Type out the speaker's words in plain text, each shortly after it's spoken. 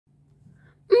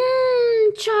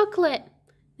chocolate,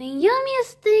 the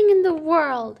yummiest thing in the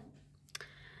world.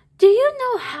 Do you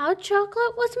know how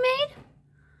chocolate was made?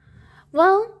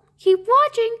 Well, keep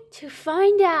watching to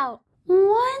find out.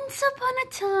 Once upon a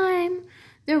time,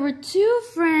 there were two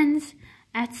friends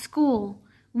at school.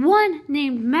 One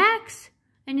named Max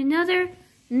and another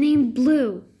named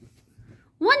Blue.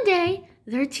 One day,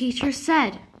 their teacher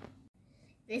said,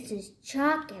 "This is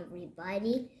chalk,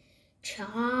 everybody.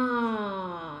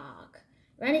 Chalk.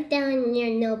 Write it down in your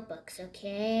notebooks,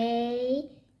 okay?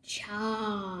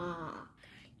 Chalk.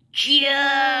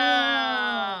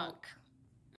 Chalk.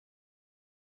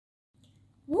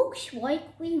 Looks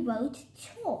like we wrote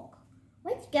chalk.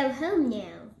 Let's go home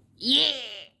now." Yeah.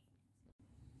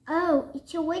 Oh,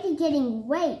 it's already getting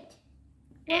late.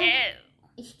 Well, Oh.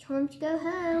 it's time to go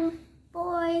home.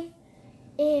 Bye.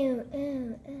 Ew,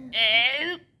 ew, ew.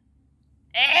 Oh.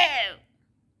 Oh.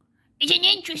 It's an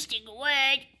interesting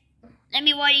word. Let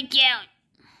me write it down.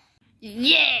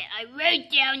 Yeah, I wrote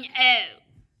down O.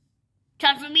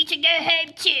 Time for me to go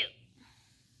home too.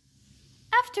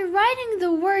 after writing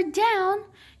the word down,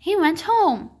 he went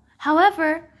home.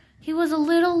 However, he was a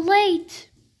little late.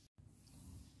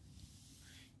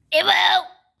 Hello?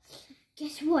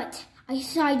 Guess what? I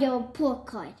saw your report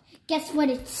card. Guess what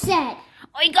it said?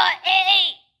 I got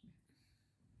A.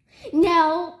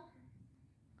 No.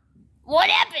 What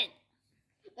happened?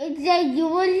 It said you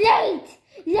were late.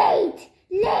 Late.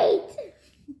 Late.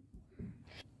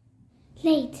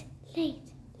 Late.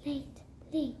 Late. Late.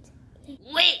 Late. Late.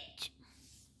 Wait.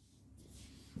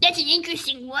 That's an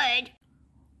interesting word.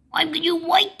 I'm going to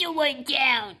write the word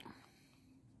down.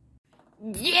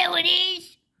 There it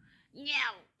is.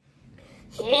 Now.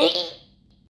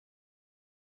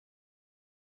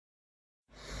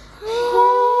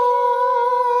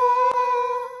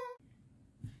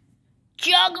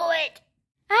 Chocolate.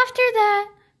 After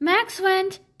that, Max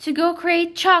went to go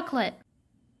create chocolate.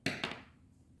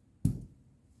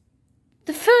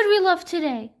 The food we love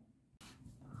today.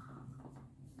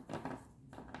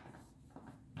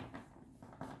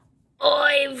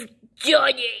 I've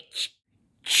done it.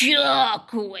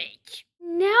 Chocolate.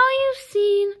 Now you've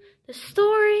seen the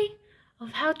story of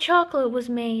how chocolate was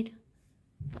made.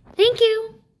 Thank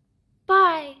you.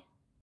 Bye.